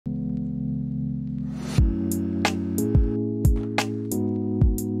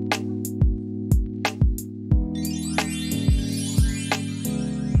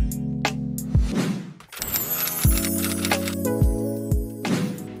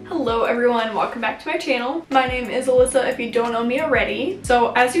Hello everyone, welcome back to my channel. My name is Alyssa if you don't know me already.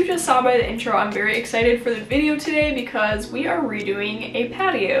 So as you just saw by the intro, I'm very excited for the video today because we are redoing a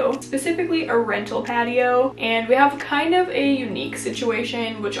patio, specifically a rental patio, and we have kind of a unique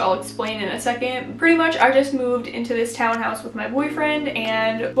situation which I'll explain in a second. Pretty much I just moved into this townhouse with my boyfriend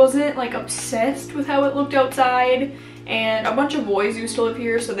and wasn't like obsessed with how it looked outside, and a bunch of boys used to live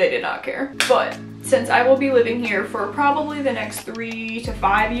here so they did not care. But since I will be living here for probably the next 3 to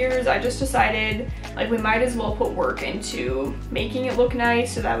 5 years, I just decided like we might as well put work into making it look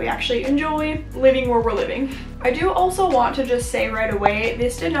nice so that we actually enjoy living where we're living. I do also want to just say right away,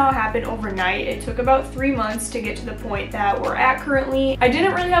 this did not happen overnight. It took about 3 months to get to the point that we're at currently. I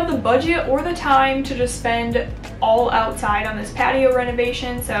didn't really have the budget or the time to just spend all outside on this patio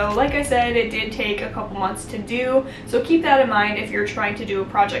renovation, so like I said, it did take a couple months to do. So keep that in mind if you're trying to do a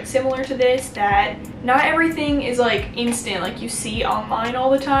project similar to this, that not everything is like instant like you see online all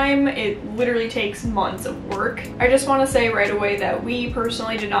the time. It literally takes months of work. I just want to say right away that we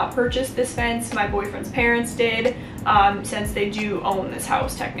personally did not purchase this fence. My boyfriend's parents did, since they do own this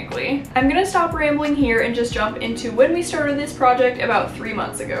house technically. I'm gonna stop rambling here and just jump into when we started this project about 3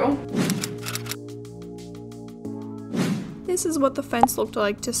 months ago. This is what the fence looked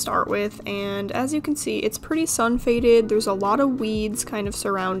like to start with, and as you can see, it's pretty sun faded. There's a lot of weeds kind of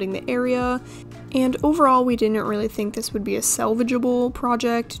surrounding the area, and overall we didn't really think this would be a salvageable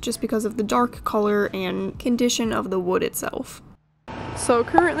project just because of the dark color and condition of the wood itself. So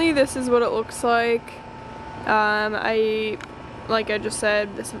currently this is what it looks like. Like I just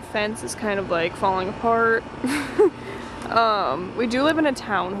said, this fence is kind of like falling apart. We do live in a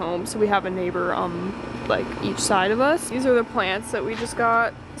townhome, so we have a neighbor like each side of us. These are the plants that we just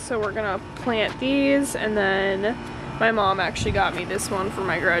got, so we're gonna plant these, and then my mom actually got me this one for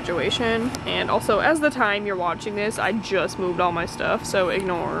my graduation. And also, as the time you're watching this, I just moved all my stuff, so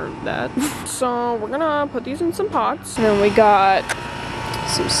ignore that. So we're gonna put these in some pots, and then we got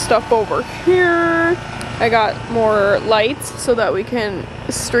some stuff over here. I got more lights so that we can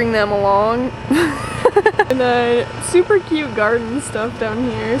string them along. And then super cute garden stuff down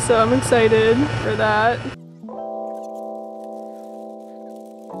here, so I'm excited for that.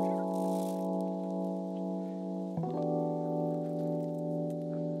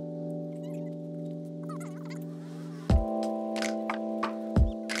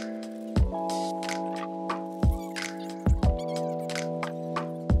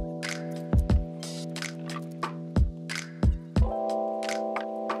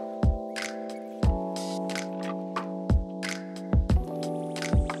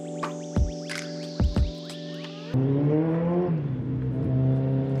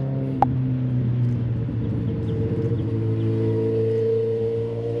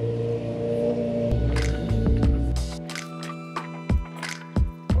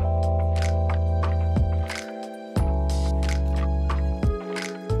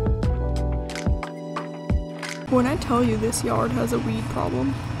 When I tell you this yard has a weed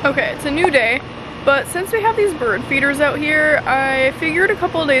problem. Okay, it's a new day, but since we have these bird feeders out here, I figured a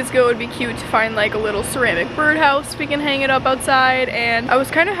couple of days ago it would be cute to find like a little ceramic birdhouse we can hang it up outside, and I was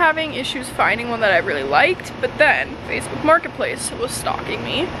kind of having issues finding one that I really liked, but then Facebook Marketplace was stalking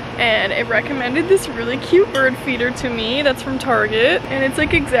me and it recommended this really cute bird feeder to me that's from Target, and it's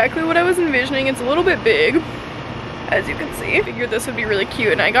like exactly what I was envisioning. It's a little bit big, as you can see. I figured this would be really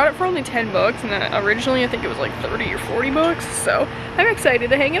cute, and I got it for only 10 bucks, and then originally I think it was like 30 or 40 bucks, so I'm excited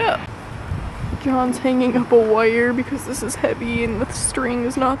to hang it up. John's hanging up a wire because this is heavy and the string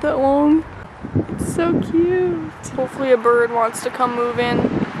is not that long. It's so cute. Hopefully a bird wants to come move in.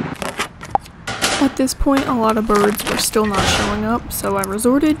 At this point, a lot of birds were still not showing up, so I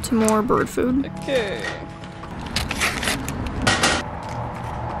resorted to more bird food. Okay.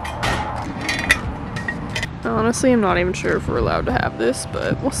 Honestly, I'm not even sure if we're allowed to have this,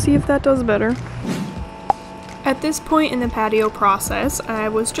 but we'll see if that does better. At this point in the patio process, I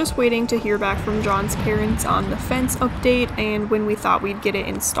was just waiting to hear back from John's parents on the fence update and when we thought we'd get it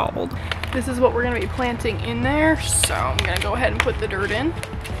installed. This is what we're going to be planting in there, so I'm going to go ahead and put the dirt in.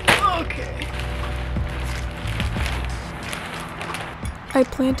 Okay. I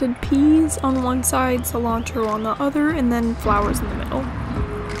planted peas on one side, cilantro on the other, and then flowers in the middle.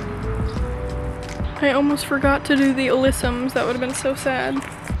 I almost forgot to do the alyssums. That would have been so sad.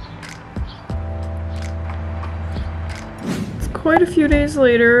 It's quite a few days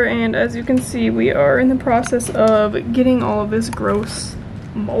later, and as you can see, we are in the process of getting all of this gross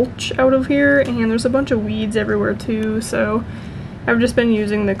mulch out of here, and there's a bunch of weeds everywhere too, so I've just been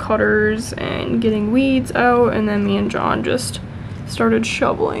using the cutters and getting weeds out, and then me and John just started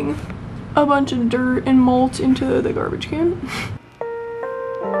shoveling a bunch of dirt and mulch into the garbage can.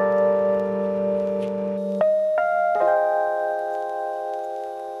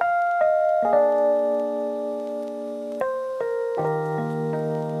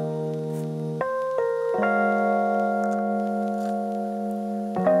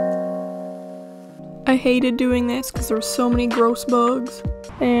 I hated doing this because there were so many gross bugs.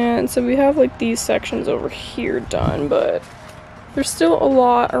 And so we have like these sections over here done, but there's still a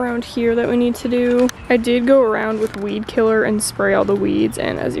lot around here that we need to do. I did go around with weed killer and spray all the weeds,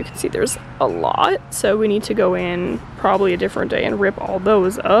 and as you can see there's a lot, so we need to go in probably a different day and rip all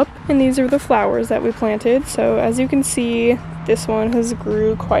those up. And these are the flowers that we planted. So as you can see, this one has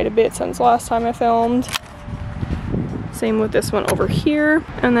grew quite a bit since last time I filmed. Same with this one over here.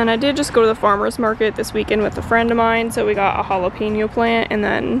 And then I did just go to the farmer's market this weekend with a friend of mine, so we got a jalapeno plant. And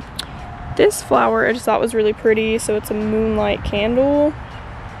then this flower I just thought was really pretty, so it's a moonlight candle,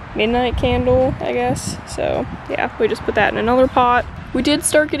 midnight candle, I guess. So yeah, we just put that in another pot. We did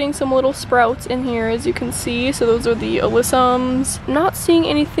start getting some little sprouts in here, as you can see. So those are the alyssums. Not seeing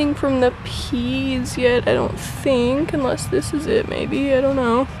anything from the peas yet, I don't think, unless this is it, maybe, I don't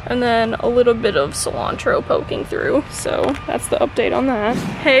know. And then a little bit of cilantro poking through. So that's the update on that.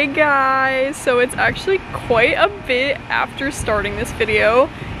 Hey guys, so it's actually quite a bit after starting this video.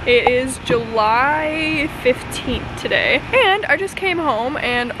 It is July 15th today, and I just came home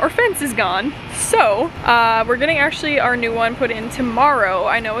and our fence is gone. So we're getting actually our new one put in tomorrow.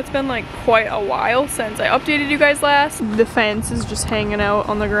 I know it's been like quite a while since I updated you guys last. The fence is just hanging out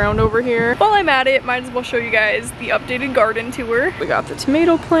on the ground over here. While I'm at it, might as well show you guys the updated garden tour. We got the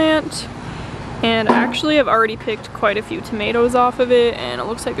tomato plant, and actually I've already picked quite a few tomatoes off of it, and it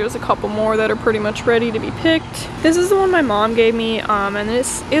looks like there's a couple more that are pretty much ready to be picked. This is the one my mom gave me, and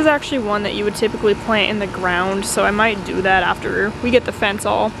this is actually one that you would typically plant in the ground, so I might do that after we get the fence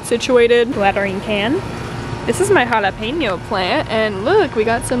all situated. Watering can. This is my jalapeno plant, and look, we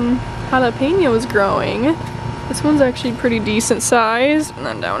got some jalapenos growing. This one's actually pretty decent size, and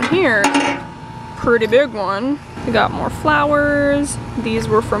then down here, pretty big one. We got more flowers. These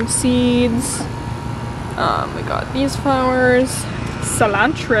were from seeds. We got these flowers.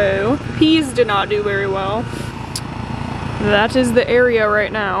 Cilantro. Peas did not do very well. That is the area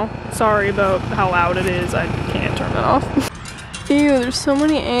right now. Sorry about how loud it is. I can't turn it off. Ew, there's so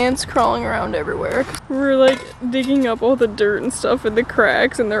many ants crawling around everywhere. We're like digging up all the dirt and stuff in the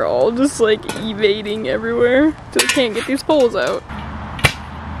cracks, and they're all just like evading everywhere. So we can't get these poles out.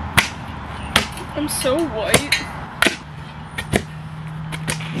 I'm so white.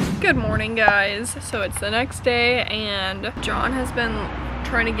 Good morning, guys. So it's the next day, and John has been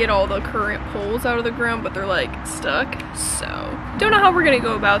trying to get all the current poles out of the ground, but they're like stuck. So don't know how we're gonna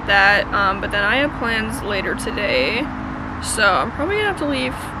go about that. But then I have plans later today, so I'm probably gonna have to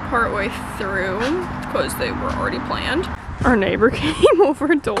leave partway through because they were already planned. Our neighbor came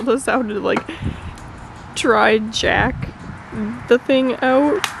over and told us how to like try jack the thing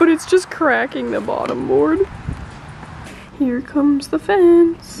out, but it's just cracking the bottom board. Here comes the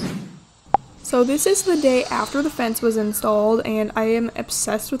fence. So this is the day after the fence was installed, and I am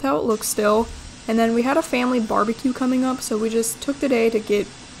obsessed with how it looks still. And then we had a family barbecue coming up, so we just took the day to get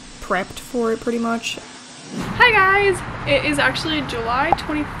prepped for it pretty much. Hi guys! It is actually July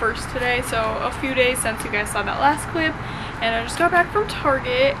 21st today, so a few days since you guys saw that last clip. And I just got back from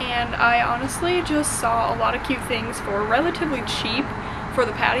Target, and I honestly just saw a lot of cute things for relatively cheap for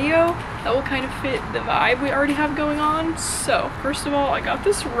the patio that will kind of fit the vibe we already have going on. So first of all, I got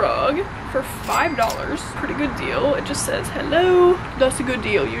this rug for $5. Pretty good deal. It just says hello. That's a good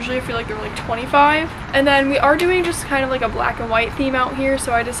deal. Usually I feel like they're like $25. And then we are doing just kind of like a black and white theme out here,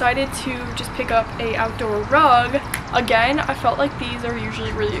 so I decided to just pick up a outdoor rug. Again, I felt like these are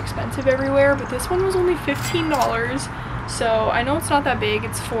usually really expensive everywhere, but this one was only $15. So I know it's not that big,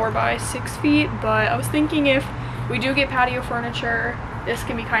 it's 4 by 6 feet, but I was thinking if we do get patio furniture, this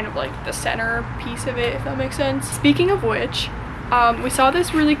can be kind of like the center piece of it, if that makes sense. Speaking of which, we saw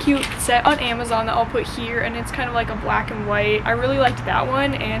this really cute set on Amazon that I'll put here, and it's kind of like a black and white. I really liked that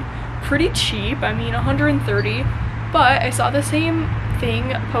one, and pretty cheap. I mean, $130, but I saw the same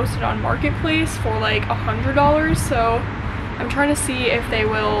thing posted on Marketplace for like $100, so I'm trying to see if they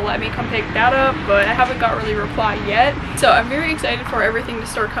will let me come pick that up, but I haven't got really a reply yet. So I'm very excited for everything to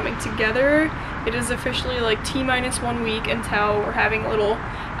start coming together. It is officially like T-minus 1 week until we're having a little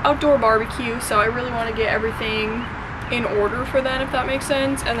outdoor barbecue, so I really want to get everything in order for then, if that makes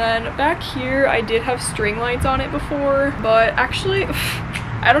sense. And then back here, I did have string lights on it before, but actually,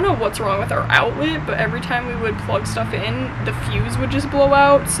 I don't know what's wrong with our outlet, but every time we would plug stuff in, the fuse would just blow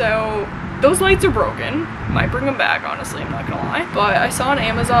out, so those lights are broken. Might bring them back, honestly, I'm not gonna lie. But I saw on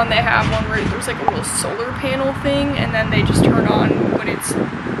Amazon they have one where there's like a little solar panel thing, and then they just turn on when it's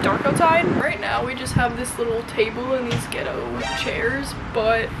dark outside. Right now we just have this little table and these ghetto chairs,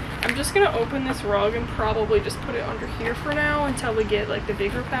 but I'm just gonna open this rug and probably just put it under here for now until we get like the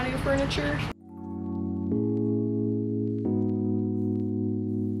bigger patio furniture.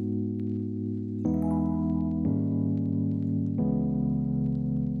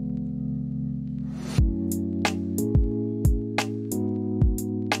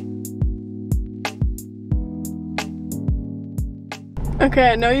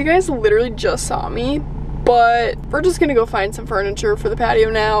 Okay, I know you guys literally just saw me, but we're just gonna go find some furniture for the patio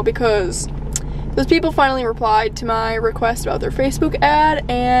now because those people finally replied to my request about their Facebook ad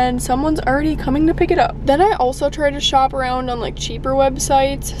and someone's already coming to pick it up. Then I also tried to shop around on like cheaper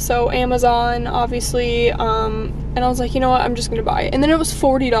websites, so Amazon obviously, and I was like, you know what, I'm just gonna buy it. And then it was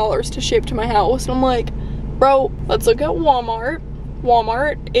 $40 to ship to my house, and I'm like, bro, let's look at Walmart.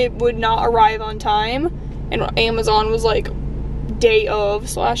 It would not arrive on time, and Amazon was like day of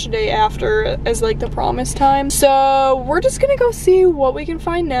 / day after as like the promised time. So we're just gonna go see what we can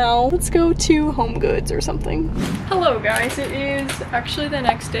find now. Let's go to Home Goods or something. Hello guys, it is actually the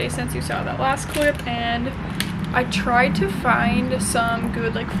next day since you saw that last clip, and I tried to find some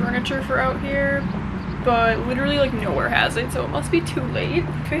good like furniture for out here, but literally like nowhere has it, so it must be too late.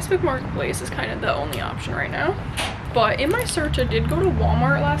 Facebook Marketplace is kind of the only option right now. But in my search, I did go to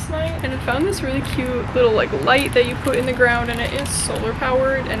Walmart last night and I found this really cute little like light that you put in the ground, and it is solar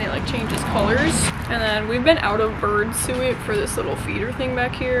powered and it like changes colors. And then we've been out of bird suet for this little feeder thing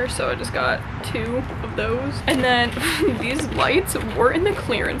back here, so I just got 2 of those. And then these lights were in the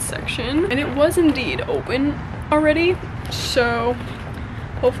clearance section and it was indeed open already. So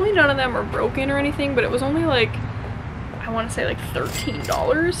hopefully none of them are broken or anything, but it was only like, I want to say like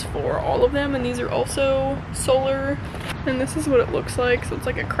 $13 for all of them, and these are also solar, and this is what it looks like. So it's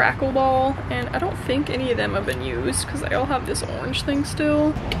like a crackle ball, and I don't think any of them have been used because they all have this orange thing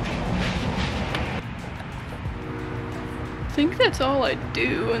still. I think that's all I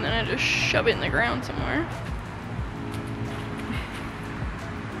do, and then I just shove it in the ground somewhere.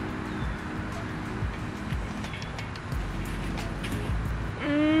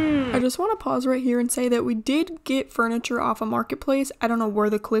 I just want to pause right here and say that we did get furniture off a marketplace. I don't know where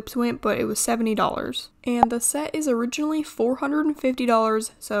the clips went, but it was $70. And the set is originally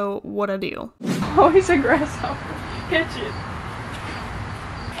 $450, so what a deal. Always a grasshopper. Catch it.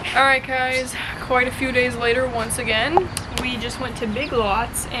 Alright guys, quite a few days later once again. We just went to Big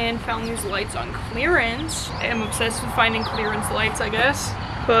Lots and found these lights on clearance. I'm obsessed with finding clearance lights, I guess.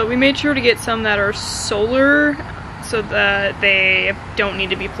 But we made sure to get some that are solar, so that they don't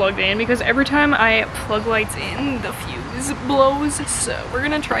need to be plugged in, because every time I plug lights in, the fuse blows. So we're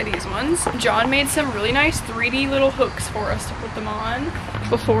gonna try these ones. John made some really nice 3D little hooks for us to put them on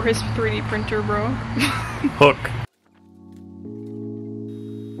before his 3D printer broke. Hook.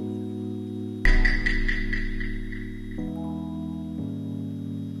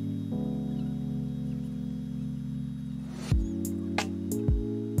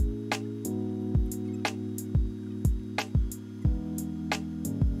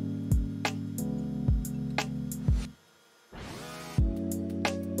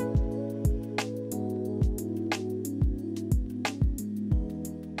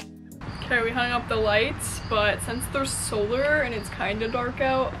 Okay, we hung up the lights, but since they're solar and it's kind of dark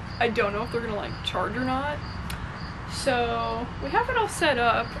out, I don't know if they're gonna like charge or not. So we have it all set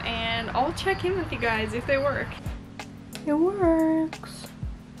up and I'll check in with you guys if they work. It works.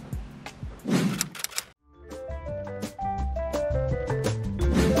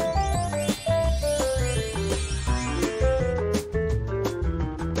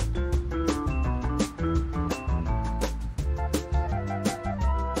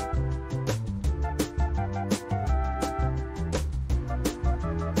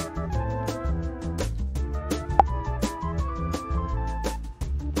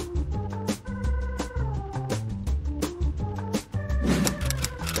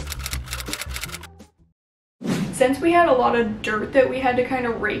 Since we had a lot of dirt that we had to kind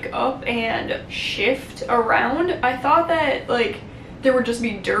of rake up and shift around, I thought that like there would just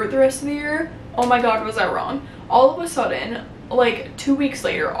be dirt the rest of the year. Oh my god, was I wrong. All of a sudden, like 2 weeks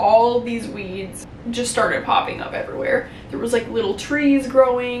later, all these weeds just started popping up everywhere. There was like little trees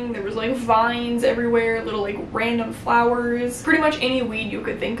growing, there was like vines everywhere, little like random flowers. Pretty much any weed you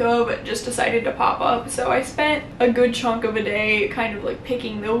could think of just decided to pop up. So I spent a good chunk of a day kind of like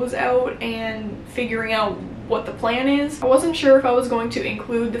picking those out and figuring out what the plan is. I wasn't sure if I was going to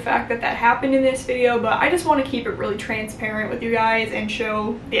include the fact that that happened in this video, but I just want to keep it really transparent with you guys and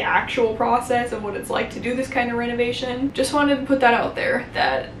show the actual process of what it's like to do this kind of renovation. Just wanted to put that out there,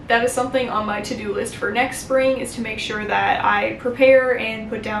 that is something on my to-do list for next spring, is to make sure that I prepare and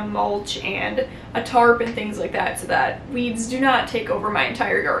put down mulch and a tarp and things like that so that weeds do not take over my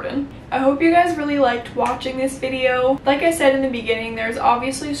entire garden. I hope you guys really liked watching this video. Like I said in the beginning, there's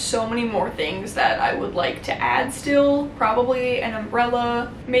obviously so many more things that I would like to add still. Probably an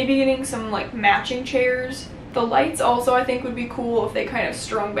umbrella, maybe getting some like matching chairs. The lights also I think would be cool if they kind of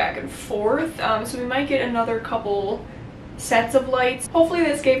strung back and forth. So we might get another couple sets of lights. Hopefully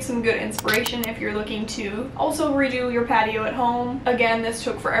this gave some good inspiration if you're looking to also redo your patio at home. Again, this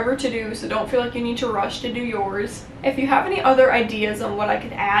took forever to do, so don't feel like you need to rush to do yours. If you have any other ideas on what I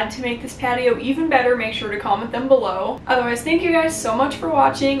could add to make this patio even better, make sure to comment them below. Otherwise, thank you guys so much for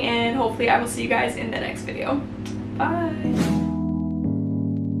watching, and hopefully I will see you guys in the next video. Bye!